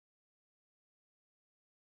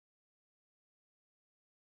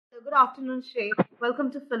Good afternoon, Shrey.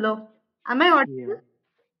 Welcome to Filo. Am I audible? Yeah.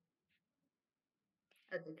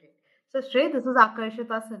 Okay, great. So, Shrey, this is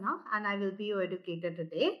Akarshita Sinha, and I will be your educator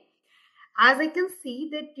today. As I can see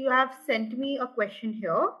that you have sent me a question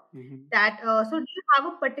here. hmm So do you have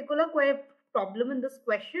a particular problem in this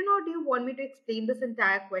question, or do you want me to explain this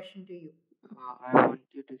entire question to you? I want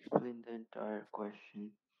you to explain the entire question.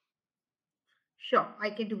 Sure, I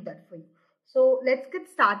can do that for you. So let's get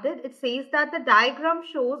started. It says that the diagram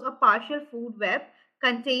shows a partial food web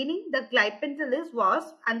containing the Glyptapanteles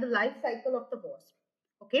wasp and the life cycle of the wasp.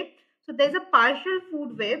 Okay, so there's a partial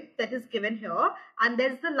food web that is given here, and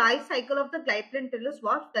there's the life cycle of the Glyptapanteles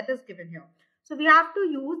wasp that is given here. So we have to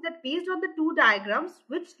use that based on the two diagrams,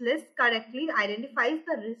 which list correctly identifies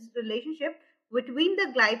the relationship between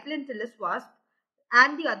the Glyptapanteles wasp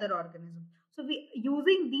and the other organism. So we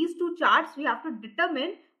using these two charts, we have to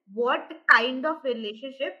determine what kind of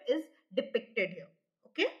relationship is depicted here.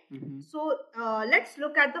 Okay. hmm So let's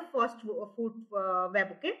look at the first food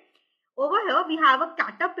web. Okay. Over here we have a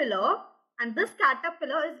caterpillar, and this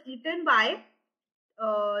caterpillar is eaten by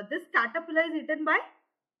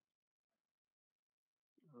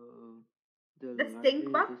Uh, the the larvae stink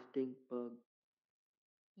is bug. a stink bug.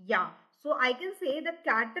 Yeah. So I can say the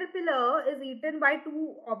caterpillar is eaten by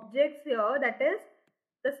two objects here, that is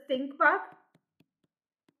the stink bug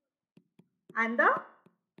and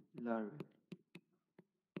Larvae.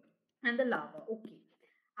 the larva. Okay.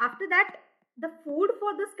 After that, the food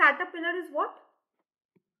for this caterpillar is what?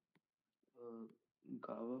 Uh,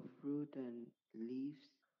 guava fruit and leaves.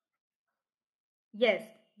 Yes,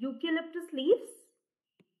 eucalyptus leaves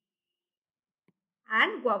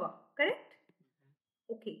and guava. Correct?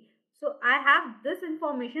 Okay. So I have this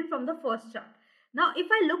information from the first chart. Now, if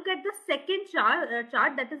I look at the second chart,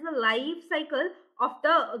 that is the life cycle of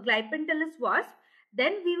the Glyptapanteles wasp,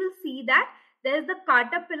 then we will see that there is the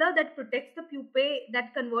caterpillar that protects the pupae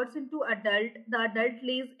that converts into adult. The adult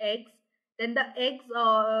lays eggs. Then the eggs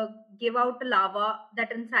give out larva that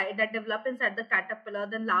develop inside the caterpillar.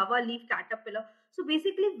 Then larva leave caterpillar. So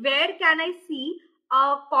basically, where can I see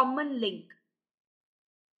a common link?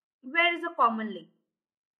 Where is a common link?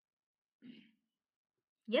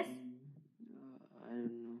 Yes. I don't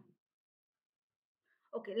know.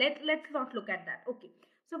 Okay, let's not look at that. Okay,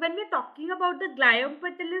 so when we're talking about the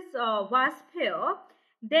Glyptapanteles wasp here,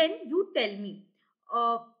 then you tell me,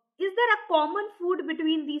 uh, is there a common food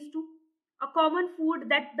between these two? A common food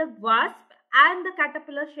that the wasp and the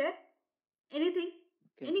caterpillar share? Anything?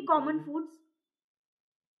 Any common Caterpillar. foods?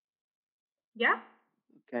 Yeah,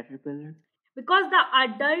 Caterpillar. because the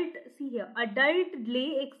adult, see here, adult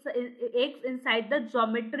lay eggs inside the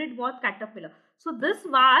geometrid moth caterpillar. So this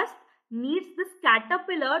wasp needs this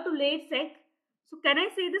caterpillar to lay its egg. So can I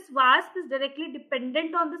say this wasp is directly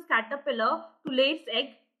dependent on this caterpillar to lay its egg?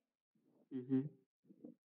 Mm-hmm.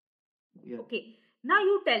 Yeah. Okay, now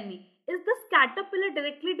you tell me, is this caterpillar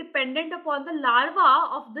directly dependent upon the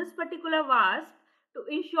larva of this particular wasp to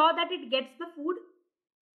ensure that it gets the food?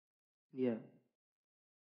 Yeah.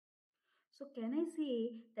 So, can I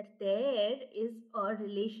say that there is a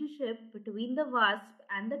relationship between the wasp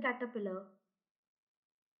and the caterpillar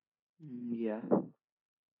Yeah.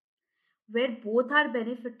 where both are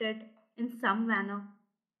benefited in some manner?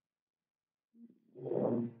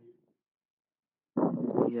 Mm,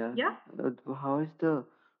 yeah. Yeah? How is the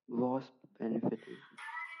wasp benefited?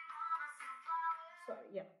 Sorry,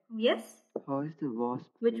 yeah. Yes? How is the wasp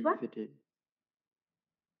Which one? benefited?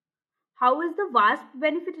 How is the wasp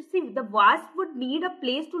benefited? See, the wasp would need a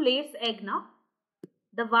place to lay its egg now.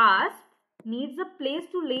 The wasp needs a place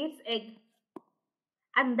to lay its egg,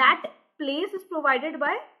 and that place is provided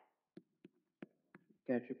by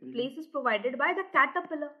Caterpillar. the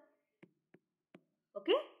caterpillar.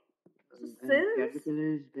 Okay? So And since caterpillar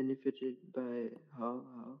is benefited by how?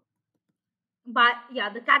 but yeah,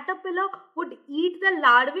 the caterpillar would eat the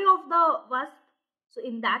larvae of the wasp. So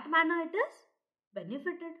in that manner it is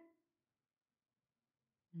benefited.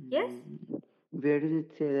 Yes. Mm, where does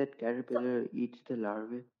it say that So caterpillar eats the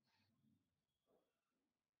larvae?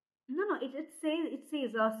 no, it says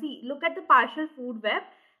see, look at the partial food web.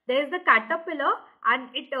 There is the caterpillar, and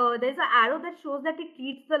it there's an arrow that shows that it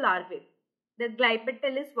eats the larvae, the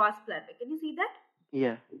Glyptapanteles wasp larvae. Can you see that?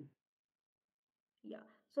 Yeah. Yeah.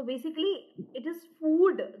 So basically it is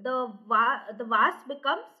food. The wasp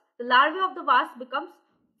becomes, the larvae of the wasp becomes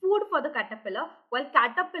food for the caterpillar, while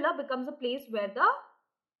caterpillar becomes a place where the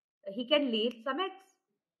he can lay some eggs.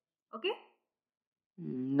 Okay.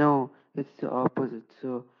 No, it's the opposite.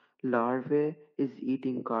 So larvae is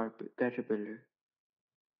eating caterpillar.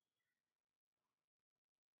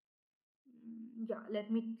 Yeah,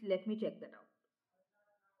 let me check that out.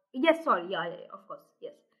 Yes, sorry, yeah, of course,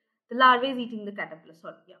 yes. The larvae is eating the caterpillar,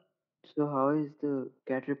 sorry, yeah. So how is the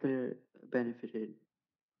caterpillar benefited?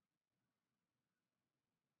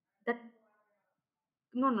 That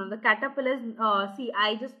no, the caterpillars. See,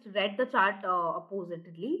 I just read the chart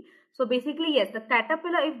oppositely. So basically, yes, the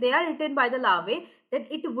caterpillar, if they are eaten by the larvae, then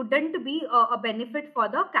it wouldn't be a benefit for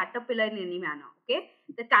the caterpillar in any manner. Okay,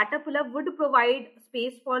 the caterpillar would provide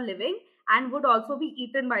space for living and would also be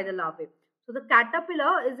eaten by the larvae. So the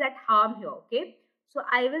caterpillar is at harm here. Okay, so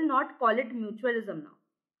I will not call it mutualism now.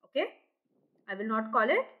 Okay, I will not call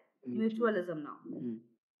it Mutual. mutualism now. Hmm.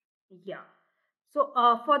 Yeah. So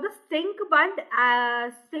for the stink bug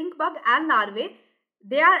and larvae,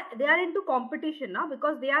 they are into competition now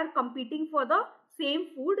because they are competing for the same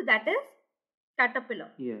food, that is caterpillar.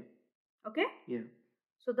 Yeah. Okay. Yeah.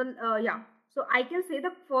 So the yeah. So I can say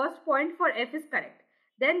the first point for F is correct.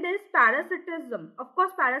 Then there is parasitism. Of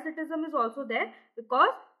course, parasitism is also there because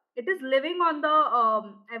it is living on the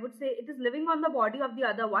I would say it is living on the body of the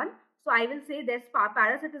other one. So I will say this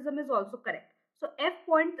parasitism is also correct. So F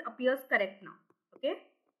point appears correct now. Okay.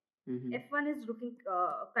 Mm-hmm. F1 is looking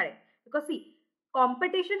correct because see,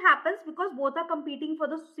 competition happens because both are competing for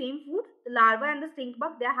the same food. The larva and the stink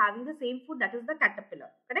bug, they are having the same food, that is the caterpillar.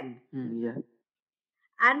 Correct. Mm-hmm. Yeah.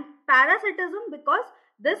 And parasitism because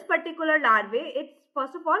this particular larvae, it's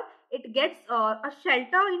first of all, it gets a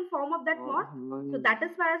shelter in form of that moth. So that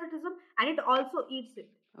is parasitism, and it also eats it.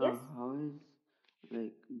 Yes. How is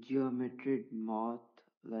like geometrid moth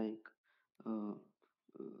like uh,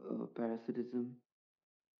 parasitism?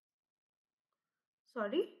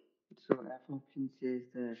 Sorry. So F option says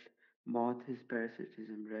that moth is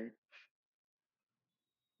parasitism, right?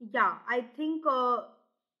 Yeah, I think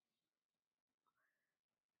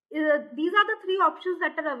these are the three options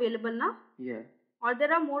that are available now, Yeah. or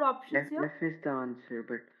there are more options F, here. F is the answer,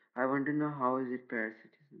 but I want to know how is it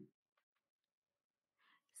parasitism?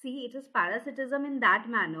 See, it is parasitism in that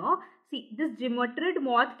manner. See, this geometrid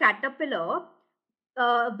moth caterpillar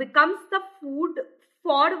becomes the food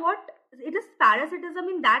for what? It is parasitism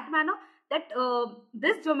in that manner that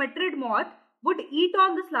this geometrid moth would eat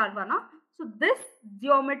on this larva. Na? So, this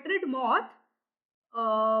geometrid moth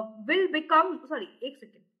will become, sorry, एक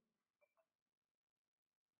second.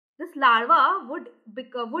 This larva would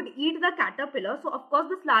eat the caterpillar. So, of course,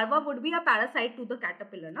 this larva would be a parasite to the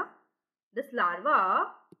caterpillar. Na? This larva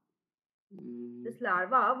Mm, This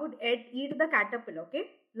larva would eat the caterpillar. Okay,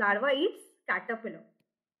 larva eats caterpillar.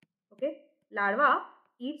 Okay, larva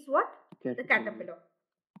eats what? The caterpillar. caterpillar.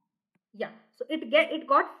 Yeah. So it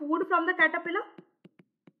got food from the caterpillar.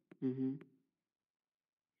 Mm-hmm.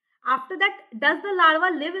 After that, does the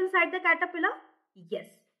larva live inside the caterpillar? Yes.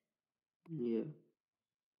 Yeah.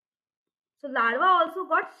 So larva also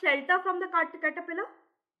got shelter from the caterpillar.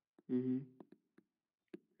 Mm-hmm.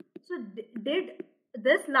 So did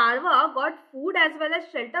this larva got food as well as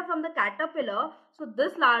shelter from the caterpillar? So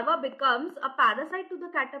this larva becomes a parasite to the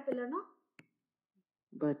caterpillar, no?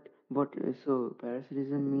 But what? So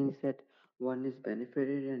parasitism means that one is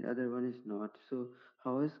benefited and other one is not. So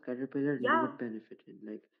how is caterpillar Yeah, not benefited?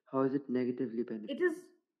 Like how is it negatively it benefited? is.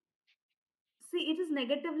 See, it is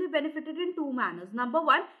negatively benefited in two manners. Number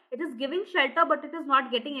one, it is giving shelter, but it is not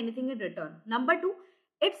getting anything in return. Number two,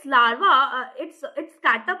 its larva, its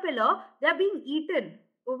caterpillar, they are being eaten.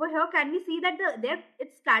 Over here, can we see that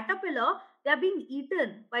its caterpillar, they are being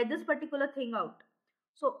eaten by this particular thing out.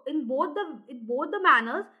 So in both the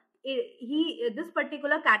manners, this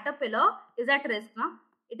particular caterpillar is at risk now.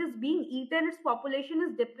 It is being eaten, its population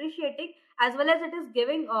is depreciating, as well as it is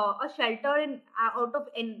giving a shelter in out of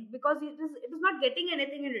in because it is not getting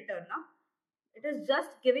anything in return now. It is just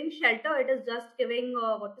giving shelter, it is just giving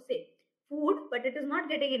what to say, food, but it is not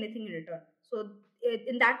getting anything in return. So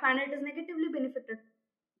in that manner it is negatively benefited.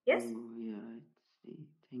 Yes. Oh yeah, I see.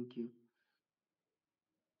 Thank you.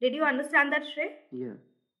 Did you understand that, Shrey? Yeah.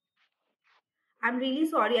 I'm really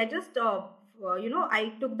sorry. I just,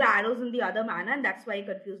 I took the arrows in the other manner, and that's why I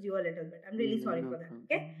confused you a little bit. I'm really Yeah, sorry no for that.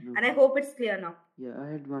 Okay, problem. No and I problem. hope it's clear now. Yeah, I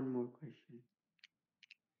had one more question.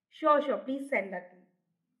 Sure, sure. Please send that to me.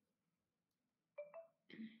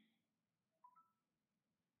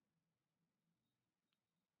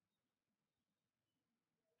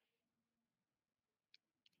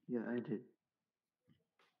 Yeah, I did.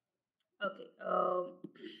 Okay.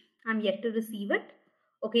 I'm yet to receive it.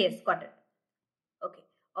 Okay, yes, got it. Okay.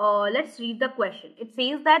 Let's read the question. It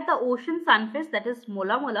says that the ocean sunfish, that is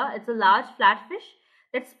mola mola, it's a large flatfish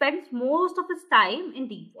that spends most of its time in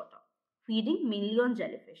deep water, feeding mainly on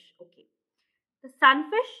jellyfish. Okay. The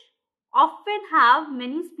sunfish often have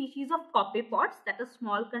many species of copepods, that are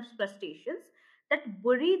small crustaceans, that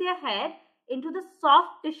bury their head into the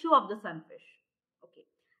soft tissue of the sunfish. Okay.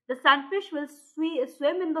 The sunfish will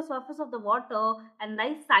swim in the surface of the water and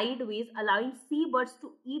lie sideways, allowing seabirds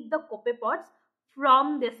to eat the copepods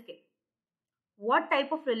from their skin. What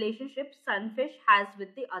type of relationship sunfish has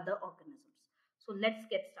with the other organisms? So let's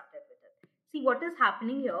get started with it. See what is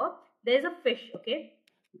happening here. There is a fish, okay?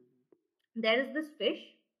 There is this fish,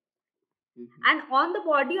 and on the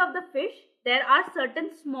body of the fish there are certain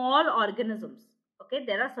small organisms. Okay,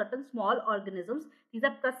 there are certain small organisms. These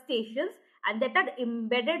are crustaceans, and that are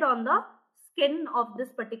embedded on the skin of this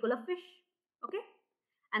particular fish. Okay,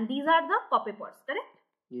 and these are the copepods, correct?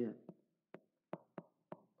 Yeah.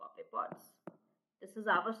 Copepods. This is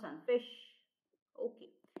our sunfish. Okay.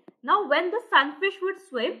 Now, when the sunfish would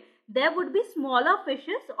swim, there would be smaller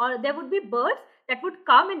fishes, or there would be birds that would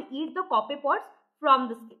come and eat the copepods from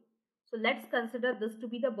the skin. So let's consider this to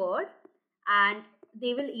be the bird, and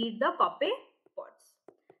they will eat the copepods.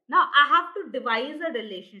 Now I have to devise a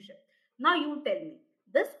relationship. Now you tell me,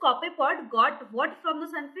 this copepod got what from the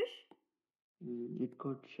sunfish? It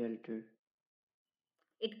got shelter.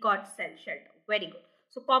 It got shelter. Very good.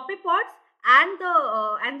 So copepods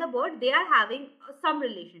and the bird, they are having some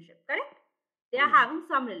relationship, correct? They are having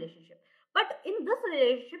some relationship. But in this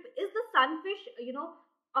relationship, is the sunfish,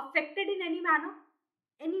 affected in any manner?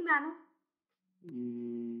 Any manner?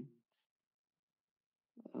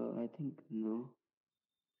 I think no.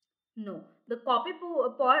 No. The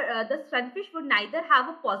sunfish would neither have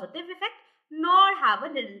a positive effect nor have a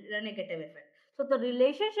negative effect. So the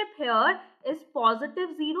relationship here is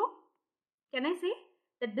positive 0. Can I say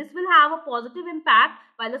that this will have a positive impact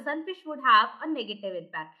while the sunfish would have a negative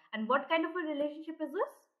impact? And what kind of a relationship is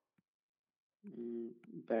this?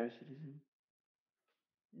 Parasitism.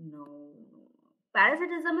 No.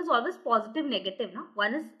 Parasitism is always positive negative. No?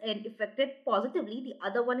 One is affected positively, the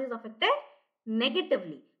other one is affected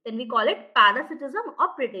negatively. Then we call it parasitism or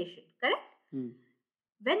predation. Correct?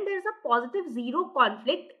 When there is a positive 0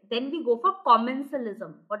 conflict, then we go for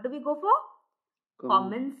commensalism. What do we go for?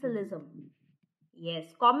 Commensalism.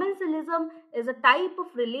 Yes, commensalism is a type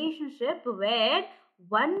of relationship where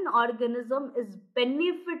one organism is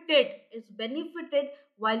benefited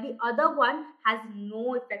while the other one has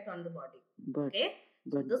no effect on the body.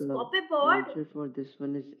 But this the copepod answer for this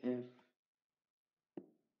one is F.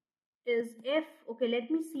 Is F. Okay, let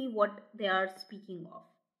me see what they are speaking of.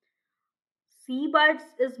 Seabirds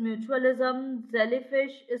is mutualism,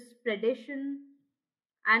 jellyfish is predation,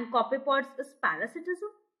 and copepods is parasitism.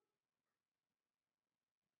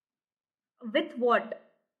 With what?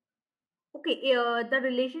 Okay, the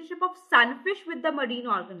relationship of sunfish with the marine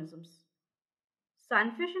organisms.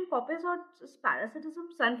 Sunfish and copepods is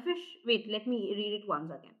parasitism. Sunfish, wait, let me read it once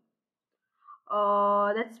again.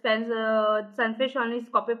 That spends sunfish on its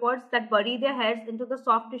copepods that bury their heads into the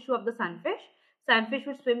soft tissue of the sunfish. Sunfish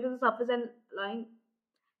would swim to the surface and lying.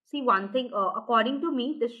 See, one thing, according to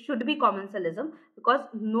me, this should be commensalism, because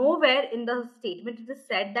nowhere in the statement it is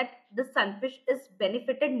said that the sunfish is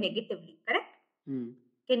benefited negatively. Correct?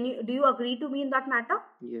 Do you agree to me in that matter?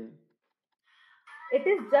 Yeah. It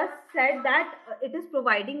is just said that it is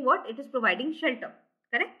providing what? It is providing shelter.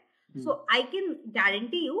 Correct? So I can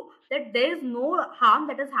guarantee you that there is no harm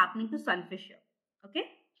that is happening to sunfish here. Okay?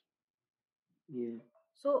 Yeah.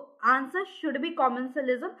 So answer should be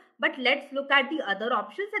commensalism, but let's look at the other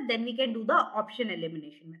options and then we can do the option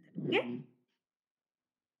elimination method. Okay?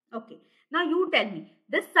 Okay. Now you tell me,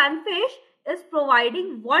 this sunfish is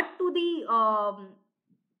providing what to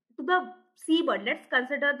the seabird? Let's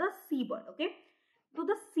consider the seabird. Okay? To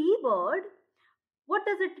the seabird, what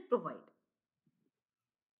does it provide?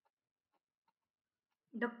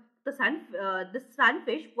 The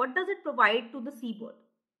sunfish, what does it provide to the seabird?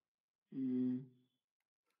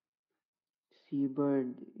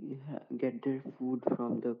 Seabird get their food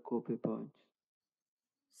from the copepods.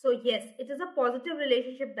 So yes, it is a positive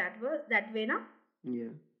relationship that way, na?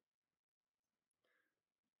 Yeah.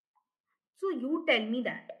 So you tell me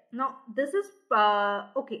that. Now this is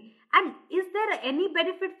okay. And is there any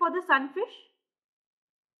benefit for the sunfish?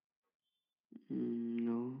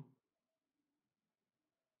 No.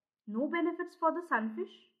 No benefits for the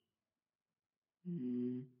sunfish?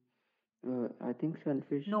 I think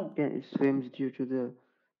sunfish No. Swims due to the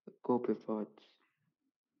copepods.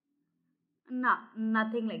 Nah,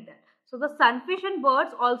 nothing like that. So the sunfish and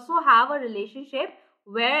birds also have a relationship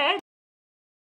where